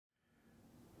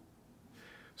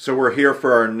So we're here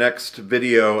for our next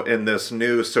video in this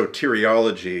new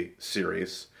soteriology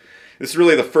series. This is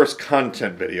really the first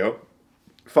content video.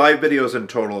 5 videos in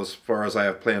total as far as I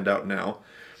have planned out now.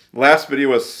 Last video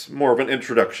was more of an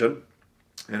introduction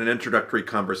and an introductory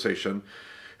conversation.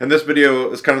 And this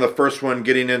video is kind of the first one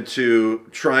getting into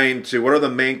trying to, what are the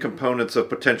main components of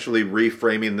potentially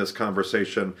reframing this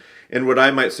conversation in what I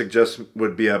might suggest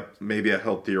would be maybe a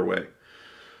healthier way.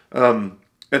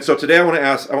 And so today I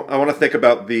want to think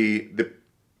about the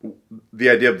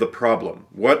idea of the problem.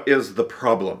 What is the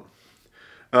problem?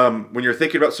 When you're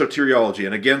thinking about soteriology,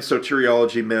 and again,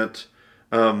 soteriology meant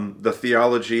the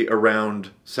theology around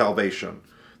salvation,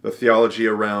 the theology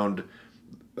around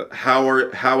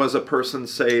how is a person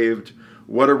saved,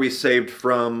 what are we saved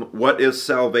from, what is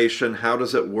salvation, how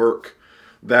does it work?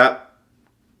 That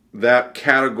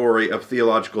category of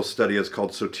theological study is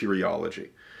called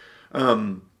soteriology.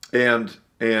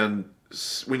 And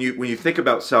when you think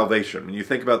about salvation, when you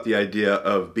think about the idea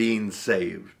of being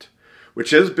saved,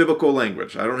 which is biblical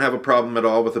language. I don't have a problem at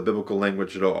all with the biblical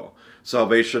language at all.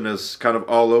 Salvation is kind of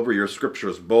all over your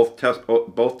scriptures, both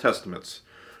testaments,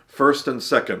 first and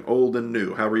second, old and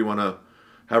new, however you want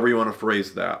to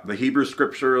phrase that. The Hebrew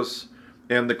scriptures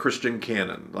and the Christian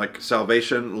canon, like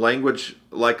salvation, language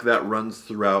like that runs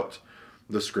throughout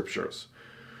the scriptures.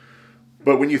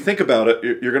 But when you think about it,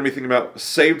 you're going to be thinking about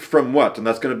saved from what? And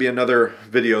that's going to be another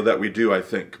video that we do, I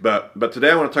think. But today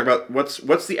I want to talk about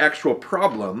what's the actual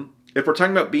problem. If we're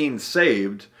talking about being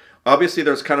saved, obviously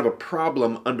there's kind of a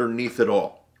problem underneath it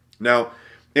all. Now,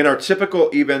 in our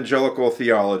typical evangelical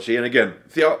theology, and again,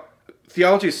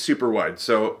 theology is super wide,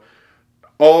 so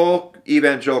all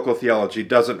evangelical theology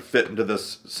doesn't fit into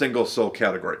this single soul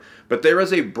category. But there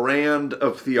is a brand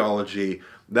of theology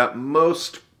that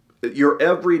your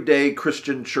everyday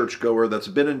Christian churchgoer that's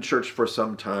been in church for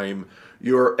some time,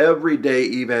 your everyday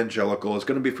evangelical is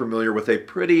going to be familiar with a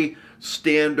pretty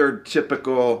standard,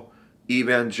 typical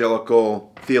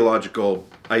evangelical theological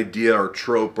idea or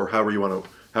trope, or however you want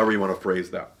to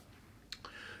phrase that.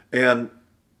 And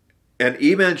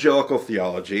evangelical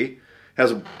theology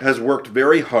has worked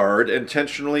very hard,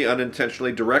 intentionally,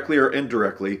 unintentionally, directly or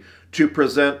indirectly, to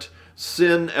present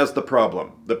sin as the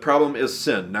problem. The problem is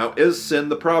sin. Now, is sin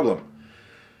the problem?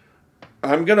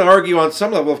 I'm going to argue on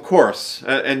some level, of course,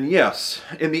 and yes.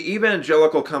 In the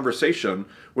evangelical conversation,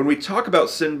 when we talk about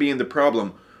sin being the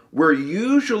problem, we're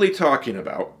usually talking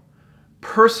about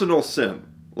personal sin,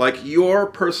 like your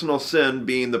personal sin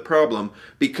being the problem,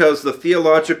 because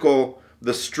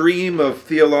the stream of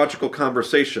theological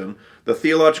conversation, the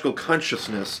theological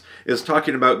consciousness, is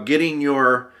talking about getting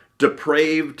your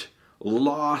depraved,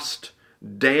 lost,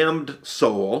 damned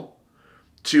soul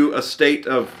to a state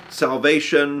of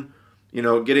salvation,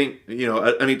 getting,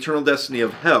 an eternal destiny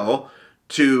of hell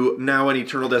to now an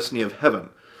eternal destiny of heaven.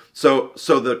 So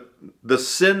the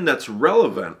sin that's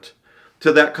relevant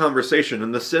to that conversation,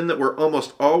 and the sin that we're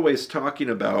almost always talking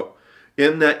about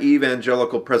in that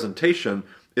evangelical presentation,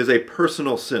 is a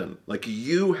personal sin. Like,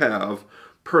 you have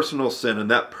personal sin, and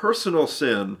that personal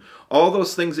sin, all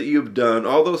those things that you've done,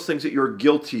 all those things that you're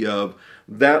guilty of,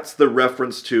 that's the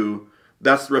reference, and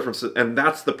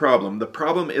that's the problem. The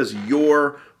problem is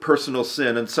your personal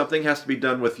sin, and something has to be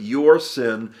done with your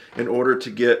sin in order to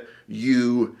get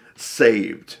you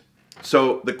saved.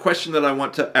 So the question that I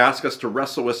want to ask us to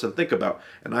wrestle with and think about,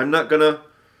 and I'm not gonna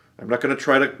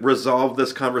try to resolve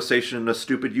this conversation in a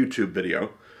stupid YouTube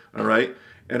video, all right?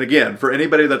 And again, for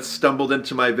anybody that's stumbled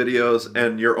into my videos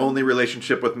and your only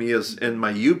relationship with me is in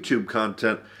my YouTube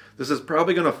content, this is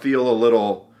probably going to feel a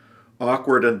little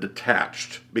awkward and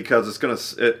detached, because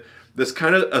this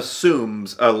kind of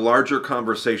assumes a larger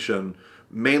conversation,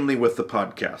 mainly with the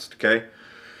podcast, okay?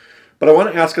 But I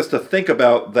want to ask us to think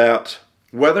about that,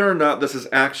 whether or not this is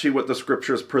actually what the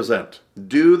scriptures present.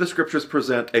 Do the scriptures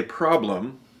present a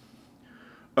problem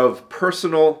of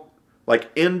personal,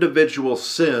 like individual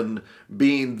sin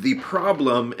being the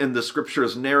problem in the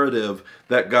scripture's narrative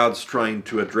that God's trying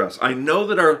to address? I know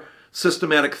that our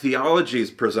systematic theologies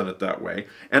present it that way,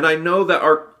 and I know that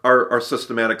our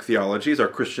systematic theologies, our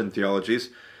Christian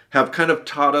theologies, have kind of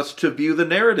taught us to view the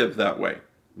narrative that way.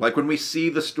 Like when we see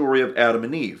the story of Adam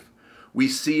and Eve, we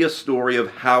see a story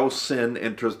of how sin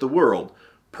enters the world.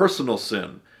 Personal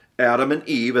sin. Adam and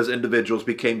Eve as individuals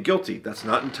became guilty. That's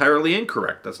not entirely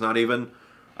incorrect. That's not even,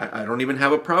 I don't even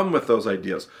have a problem with those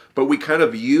ideas. But we kind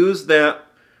of use that,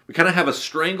 we kind of have a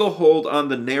stranglehold on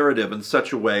the narrative in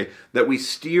such a way that we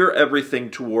steer everything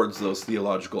towards those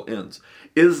theological ends.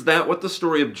 Is that what the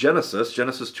story of Genesis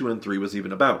 2 and 3 was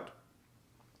even about?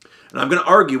 And I'm going to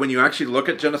argue, when you actually look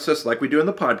at Genesis like we do in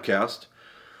the podcast,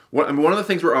 one of the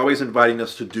things we're always inviting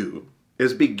us to do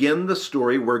is begin the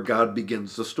story where God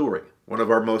begins the story. One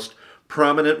of our most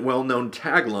prominent, well-known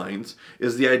taglines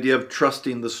is the idea of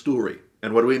trusting the story.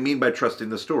 And what do we mean by trusting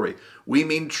the story? We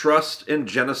mean trust in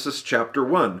Genesis chapter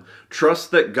 1.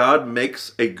 Trust that God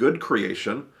makes a good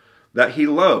creation that he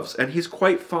loves and he's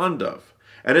quite fond of.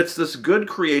 And it's this good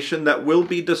creation that will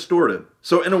be distorted.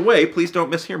 So in a way, please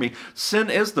don't mishear me,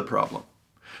 sin is the problem.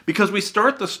 Because we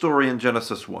start the story in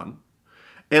Genesis 1,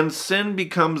 and sin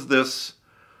becomes this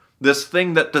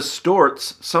thing that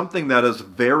distorts something that is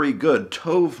very good,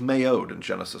 tov meod in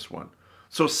Genesis 1.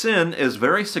 So sin is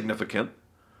very significant.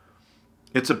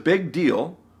 It's a big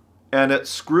deal, and it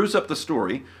screws up the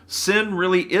story. Sin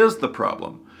really is the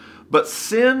problem. But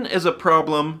sin is a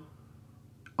problem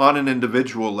on an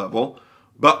individual level,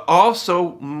 but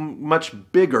also much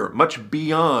bigger, much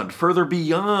beyond, further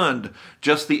beyond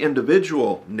just the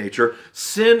individual nature.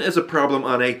 Sin is a problem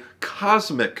on a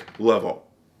cosmic level.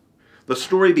 The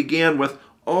story began with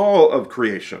all of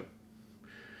creation.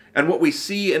 And what we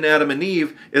see in Adam and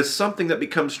Eve is something that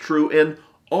becomes true in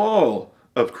all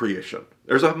of creation.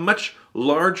 There's a much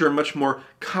larger, much more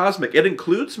cosmic. It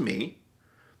includes me.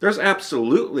 There's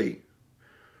absolutely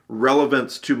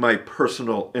relevance to my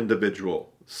personal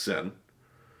individual sin.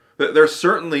 There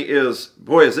certainly is,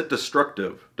 boy, is it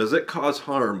destructive. Does it cause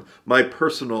harm, my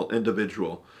personal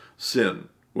individual sin?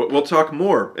 We'll talk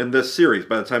more in this series,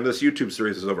 by the time this YouTube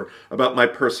series is over, about my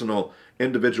personal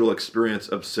individual experience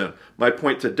of sin. My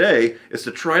point today is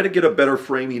to try to get a better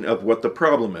framing of what the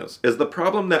problem is. Is the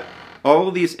problem that all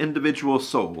of these individual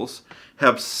souls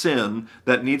have sin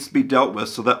that needs to be dealt with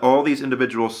so that all these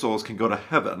individual souls can go to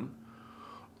heaven?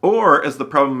 Or is the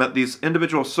problem that these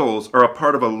individual souls are a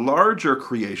part of a larger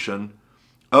creation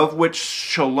of which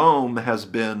shalom has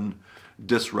been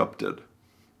disrupted?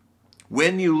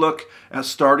 When you look at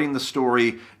starting the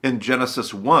story in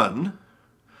Genesis 1,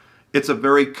 it's a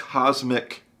very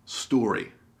cosmic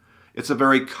story. It's a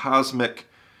very cosmic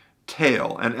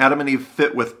tale. And Adam and Eve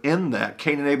fit within that.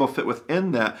 Cain and Abel fit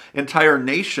within that. Entire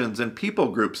nations and people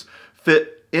groups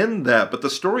fit in that. But the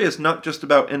story is not just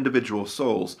about individual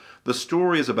souls. The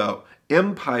story is about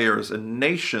empires and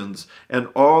nations and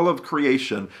all of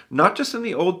creation, not just in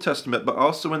the Old Testament, but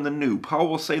also in the New. Paul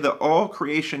will say that all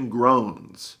creation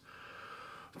groans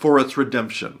for its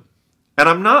redemption. And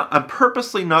I'm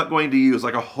purposely not going to use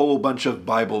like a whole bunch of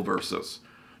Bible verses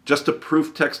just to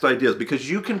proof text ideas, because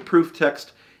you can proof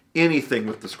text anything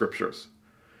with the scriptures.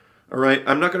 All right,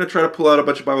 I'm not going to try to pull out a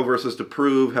bunch of Bible verses to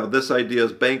prove how this idea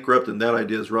is bankrupt and that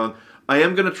idea is wrong. I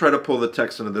am going to try to pull the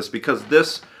text into this, because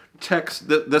this text,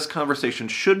 this conversation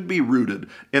should be rooted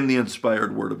in the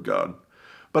inspired Word of God.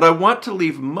 But I want to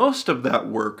leave most of that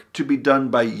work to be done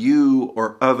by you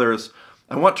or others.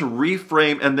 I want to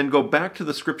reframe and then go back to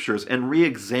the scriptures and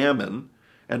re-examine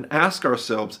and ask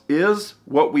ourselves, is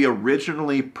what we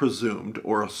originally presumed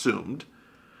or assumed,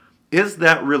 is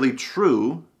that really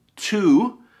true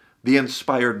to the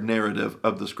inspired narrative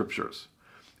of the scriptures?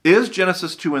 Is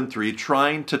Genesis 2 and 3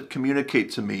 trying to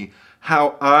communicate to me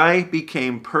how I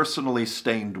became personally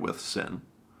stained with sin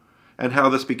and how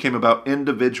this became about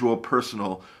individual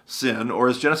personal sin? Or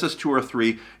is Genesis 2 or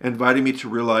 3 inviting me to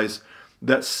realize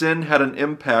that sin had an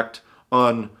impact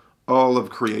on all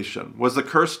of creation? Was the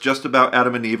curse just about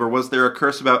Adam and Eve, or was there a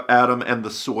curse about Adam and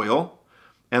the soil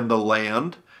and the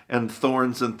land and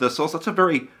thorns and thistles? That's a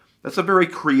very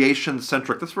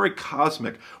creation-centric, that's very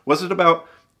cosmic. Was it about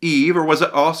Eve, or was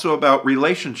it also about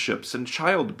relationships and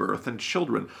childbirth and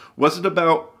children? Was it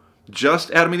about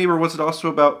just Adam and Eve, or was it also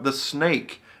about the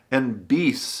snake and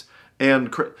beasts?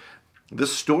 And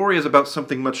this story is about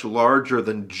something much larger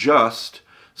than just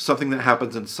something that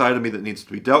happens inside of me that needs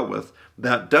to be dealt with.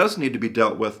 That does need to be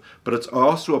dealt with, but it's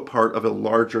also a part of a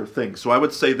larger thing. So I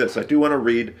would say this. I do want to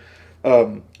read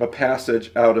a passage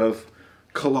out of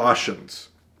Colossians.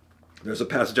 There's a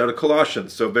passage out of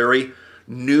Colossians, so very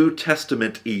New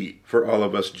Testament-y for all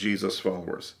of us Jesus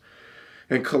followers.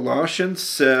 And Colossians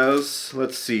says,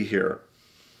 let's see here.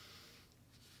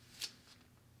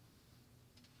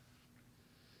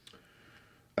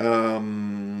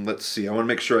 Let's see, I want to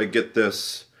make sure I get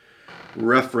this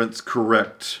reference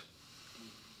correct.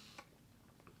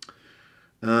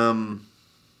 Yeah,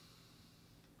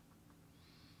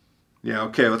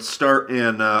 okay, let's start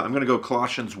in, I'm going to go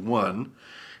Colossians 1,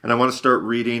 and I want to start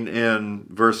reading in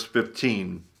verse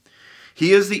 15.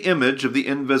 He is the image of the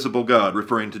invisible God,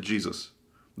 referring to Jesus,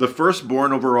 the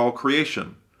firstborn over all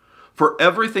creation. For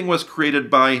everything was created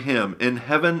by him, in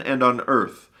heaven and on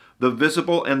earth, the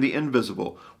visible and the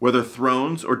invisible, whether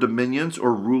thrones or dominions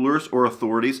or rulers or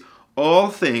authorities,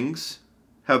 all things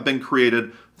have been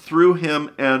created through him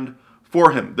and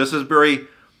for him. This is very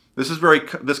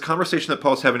This conversation that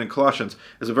Paul's having in Colossians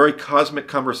is a very cosmic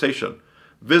conversation.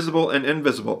 Visible and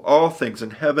invisible, all things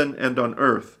in heaven and on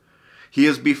earth. He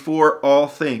is before all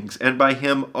things, and by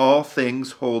him all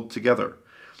things hold together.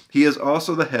 He is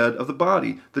also the head of the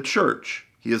body, the church.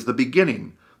 He is the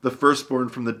beginning, the firstborn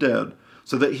from the dead,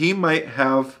 so that he might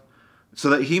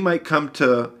come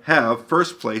to have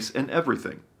first place in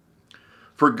everything.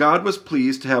 For God was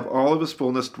pleased to have all of his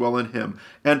fullness dwell in him,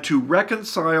 and to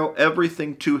reconcile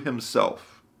everything to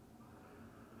himself.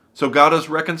 So God is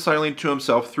reconciling to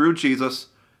himself through Jesus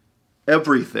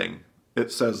everything,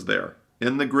 it says there.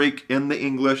 In the Greek, in the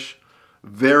English,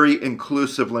 very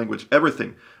inclusive language.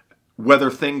 Everything.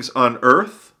 Whether things on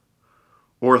earth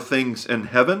or things in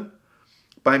heaven,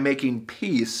 by making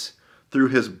peace through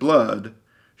his blood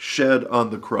shed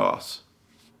on the cross.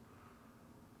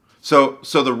 So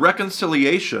the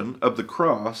reconciliation of the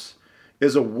cross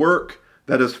is a work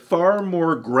that is far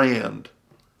more grand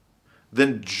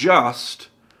than just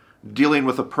dealing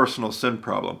with a personal sin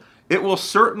problem. It will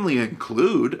certainly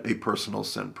include a personal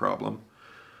sin problem.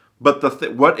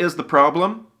 But what is the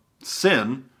problem?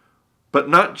 Sin, but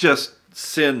not just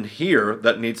sin here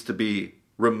that needs to be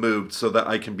removed so that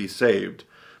I can be saved,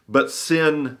 but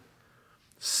sin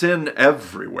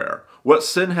everywhere. What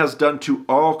sin has done to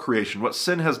all creation, what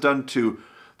sin has done to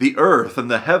the earth and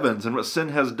the heavens, and what sin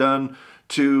has done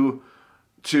to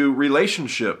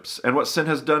relationships, and what sin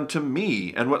has done to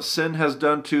me, and what sin has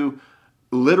done to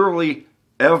literally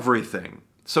everything.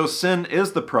 So sin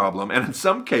is the problem, and in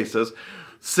some cases,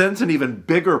 sin's an even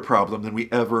bigger problem than we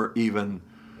ever even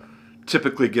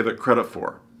typically give it credit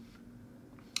for.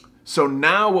 So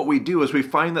now what we do is we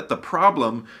find that the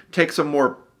problem takes a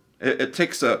more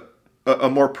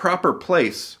proper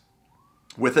place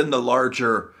within the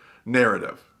larger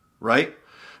narrative, right?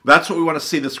 That's what we want to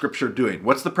see the scripture doing.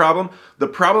 What's the problem? The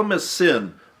problem is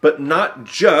sin, but not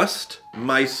just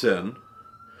my sin,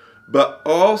 but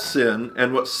all sin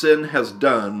and what sin has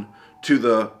done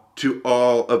to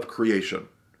all of creation.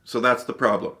 So that's the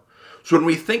problem. So when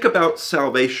we think about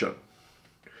salvation,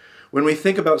 when we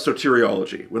think about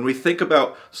soteriology, when we think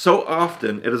about, so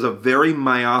often it is a very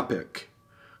myopic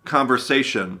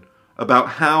conversation about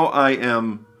how I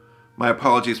am, my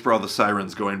apologies for all the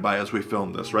sirens going by as we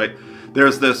film this, right?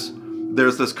 There's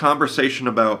this conversation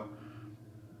about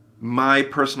my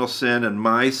personal sin and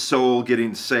my soul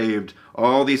getting saved,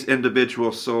 all these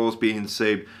individual souls being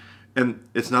saved. And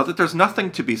it's not that there's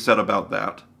nothing to be said about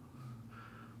that.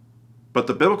 But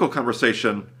the biblical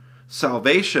conversation,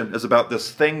 salvation is about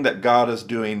this thing that God is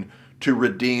doing to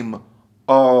redeem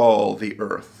all the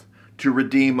earth, to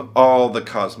redeem all the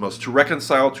cosmos, to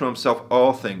reconcile to himself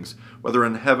all things, whether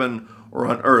in heaven or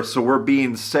on earth. So we're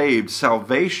being saved.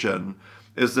 Salvation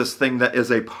is this thing that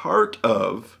is a part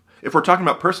of, if we're talking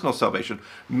about personal salvation,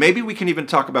 maybe we can even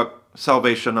talk about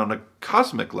salvation on a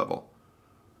cosmic level.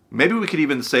 Maybe we could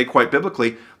even say quite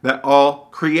biblically that all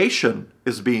creation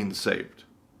is being saved.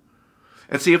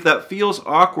 And see, if that feels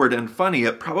awkward and funny,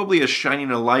 it probably is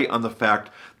shining a light on the fact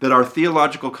that our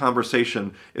theological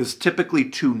conversation is typically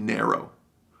too narrow.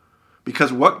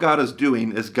 Because what God is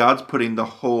doing is God's putting the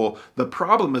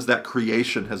problem is that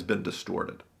creation has been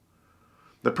distorted.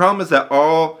 The problem is that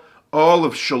all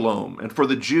of shalom, and for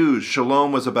the Jews,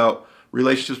 shalom was about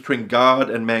relationships between God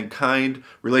and mankind,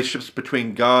 relationships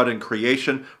between God and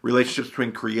creation, relationships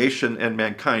between creation and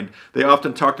mankind. They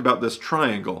often talked about this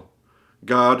triangle.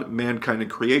 God, mankind,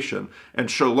 and creation. And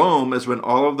shalom is when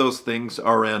all of those things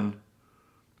are in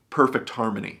perfect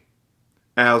harmony,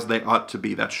 as they ought to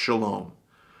be. That's shalom.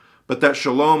 But that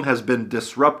shalom has been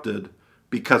disrupted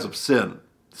because of sin.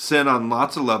 Sin on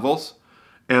lots of levels,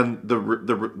 and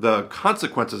the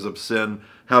consequences of sin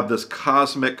have this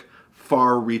cosmic,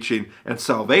 far-reaching, and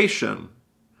salvation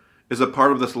is a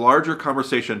part of this larger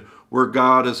conversation where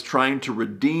God is trying to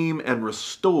redeem and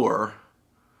restore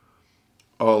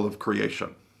all of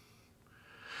creation.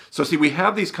 So see, we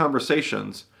have these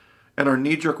conversations, and our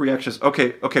knee-jerk reaction is,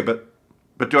 okay, but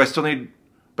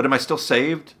am I still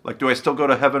saved? Like, do I still go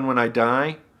to heaven when I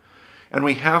die? And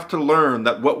we have to learn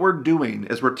that what we're doing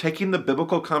is we're taking the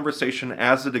biblical conversation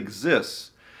as it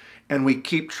exists, and we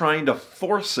keep trying to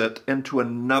force it into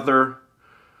another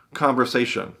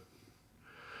conversation.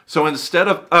 So instead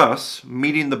of us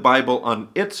meeting the Bible on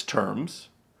its terms,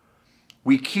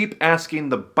 we keep asking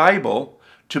the Bible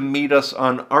to meet us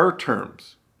on our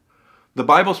terms. The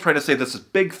Bible's trying to say there's this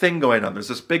big thing going on. There's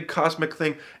this big cosmic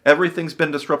thing. Everything's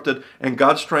been disrupted, and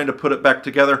God's trying to put it back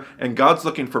together, and God's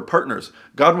looking for partners.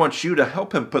 God wants you to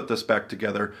help him put this back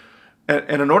together.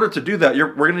 And in order to do that,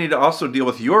 we're going to need to also deal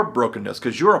with your brokenness,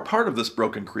 because you're a part of this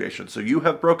broken creation. So you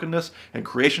have brokenness, and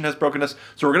creation has brokenness.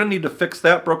 So we're going to need to fix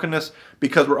that brokenness,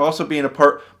 because we're also being a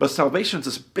part. But salvation is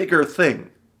this bigger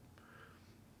thing.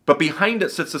 But behind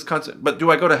it sits this concept, but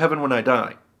do I go to heaven when I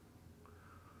die?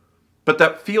 But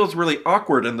that feels really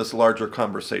awkward in this larger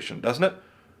conversation, doesn't it?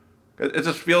 It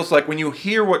just feels like when you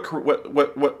hear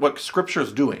what Scripture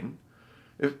is doing,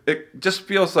 it just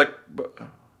feels like,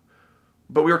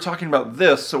 but we were talking about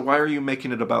this, so why are you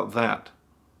making it about that?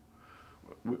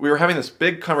 We were having this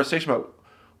big conversation about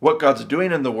what God's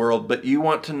doing in the world, but you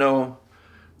want to know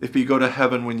if you go to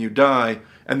heaven when you die.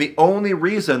 And the only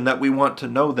reason that we want to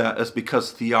know that is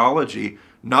because theology,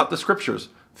 not the Scriptures,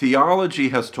 theology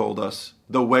has told us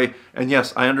the way. And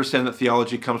yes, I understand that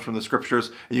theology comes from the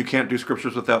Scriptures, and you can't do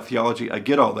Scriptures without theology. I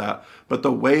get all that. But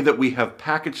the way that we have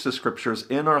packaged the Scriptures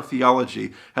in our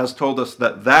theology has told us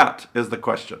that that is the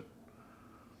question.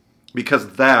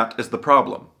 Because that is the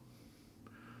problem.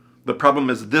 The problem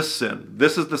is this sin.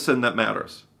 This is the sin that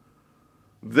matters.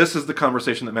 This is the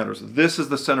conversation that matters. This is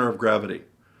the center of gravity.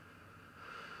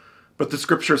 But the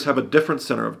Scriptures have a different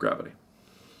center of gravity.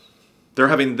 They're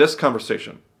having this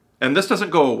conversation. And this doesn't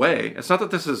go away. It's not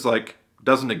that this is like,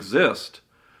 doesn't exist.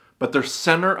 But their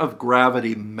center of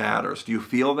gravity matters. Do you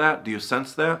feel that? Do you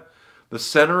sense that? The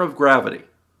center of gravity.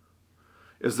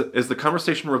 Is the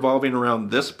conversation revolving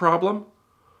around this problem?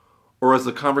 Or is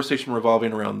the conversation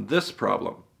revolving around this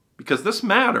problem? Because this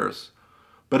matters,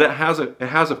 but it has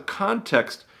a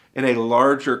context in a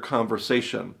larger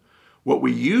conversation. What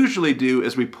we usually do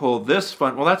is we pull this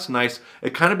fun, well, that's nice.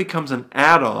 It kind of becomes an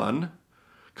add-on,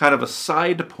 kind of a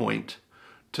side point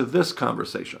to this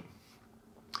conversation.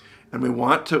 And we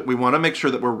want to make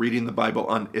sure that we're reading the Bible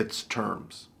on its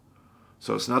terms.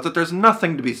 So it's not that there's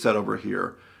nothing to be said over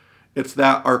here. It's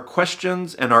that our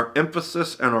questions and our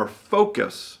emphasis and our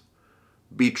focus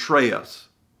betray us.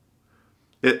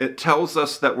 It tells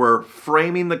us that we're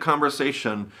framing the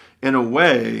conversation in a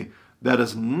way that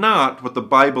is not what the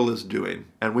Bible is doing.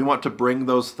 And we want to bring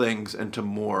those things into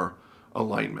more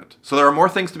alignment. So there are more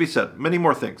things to be said, many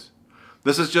more things.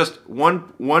 This is just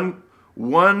one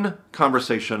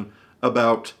conversation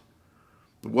about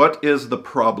what is the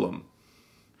problem.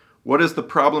 What is the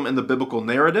problem in the biblical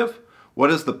narrative? What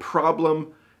is the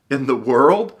problem in the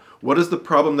world? What is the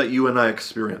problem that you and I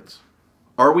experience?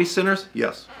 Are we sinners?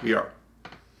 Yes, we are.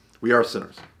 We are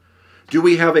sinners. Do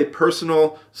we have a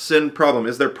personal sin problem?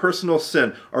 Is there personal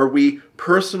sin? Are we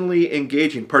personally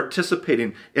engaging,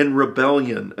 participating in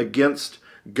rebellion against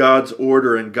God's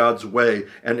order and God's way?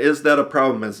 And is that a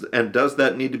problem? And does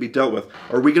that need to be dealt with?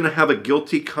 Are we going to have a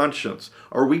guilty conscience?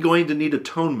 Are we going to need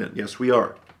atonement? Yes, we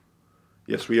are.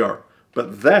 Yes, we are.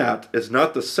 But that is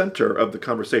not the center of the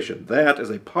conversation. That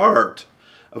is a part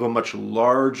of a much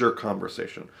larger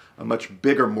conversation, a much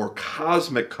bigger, more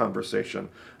cosmic conversation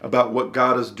about what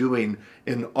God is doing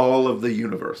in all of the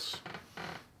universe.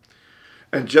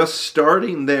 And just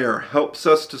starting there helps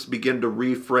us to begin to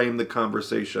reframe the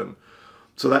conversation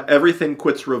so that everything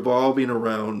quits revolving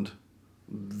around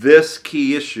this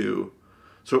key issue.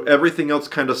 So everything else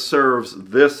kind of serves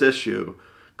this issue.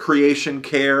 Creation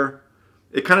care,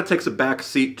 it kind of takes a back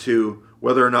seat to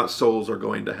whether or not souls are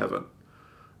going to heaven.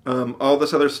 All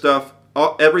this other stuff,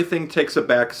 everything takes a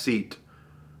back seat.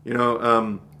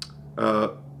 Moral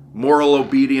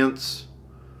obedience,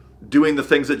 doing the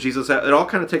things that Jesus had, it all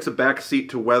kind of takes a back seat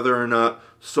to whether or not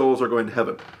souls are going to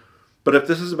heaven. But if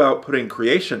this is about putting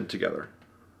creation together,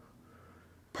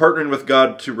 partnering with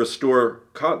God to restore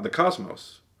the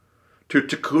cosmos, to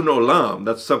tikkun olam,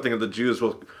 that's something that the Jews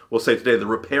will say today, the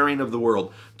repairing of the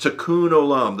world. Tikkun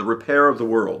olam, the repair of the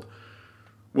world.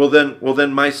 Well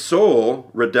then my soul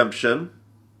redemption,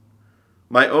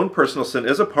 my own personal sin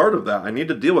is a part of that. I need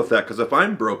to deal with that, because if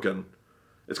I'm broken,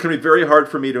 it's going to be very hard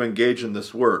for me to engage in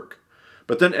this work.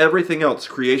 But then everything else,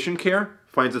 creation care,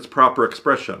 finds its proper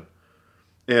expression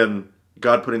in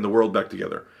God putting the world back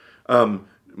together.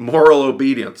 Moral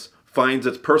obedience finds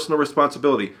its personal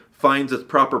responsibility, finds its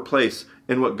proper place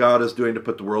in what God is doing to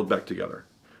put the world back together.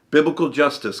 Biblical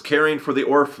justice, caring for the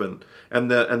orphan and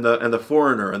the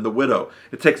foreigner and the widow,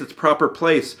 it takes its proper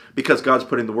place because God's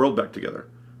putting the world back together.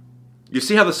 You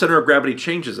see how the center of gravity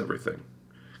changes everything.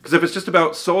 Because if it's just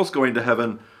about souls going to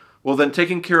heaven, well then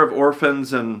taking care of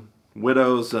orphans and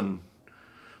widows and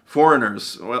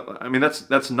foreigners, well, I mean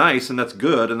that's nice and that's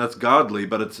good and that's godly,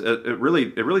 but it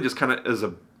really just kind of is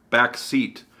a back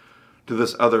seat to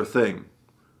this other thing.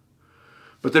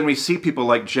 But then we see people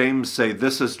like James say,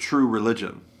 this is true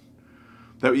religion.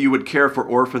 That you would care for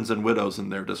orphans and widows in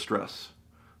their distress.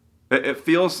 It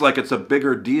feels like it's a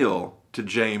bigger deal to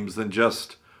James than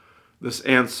just this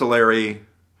ancillary,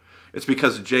 It's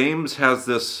because James has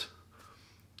this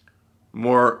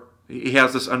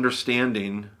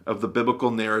understanding of the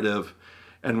biblical narrative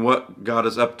and what God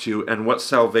is up to and what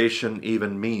salvation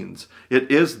even means.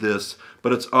 It is this,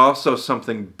 but it's also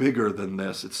something bigger than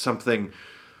this. It's something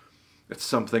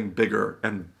bigger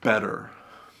and better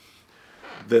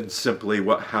than simply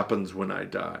what happens when I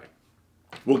die.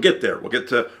 We'll get there. We're going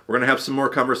to have some more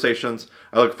conversations.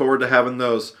 I look forward to having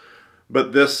those.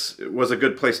 But this was a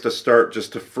good place to start,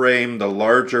 just to frame the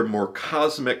larger, more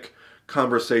cosmic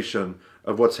conversation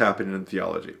of what's happening in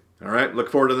theology. All right? Look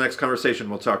forward to the next conversation.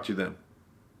 We'll talk to you then.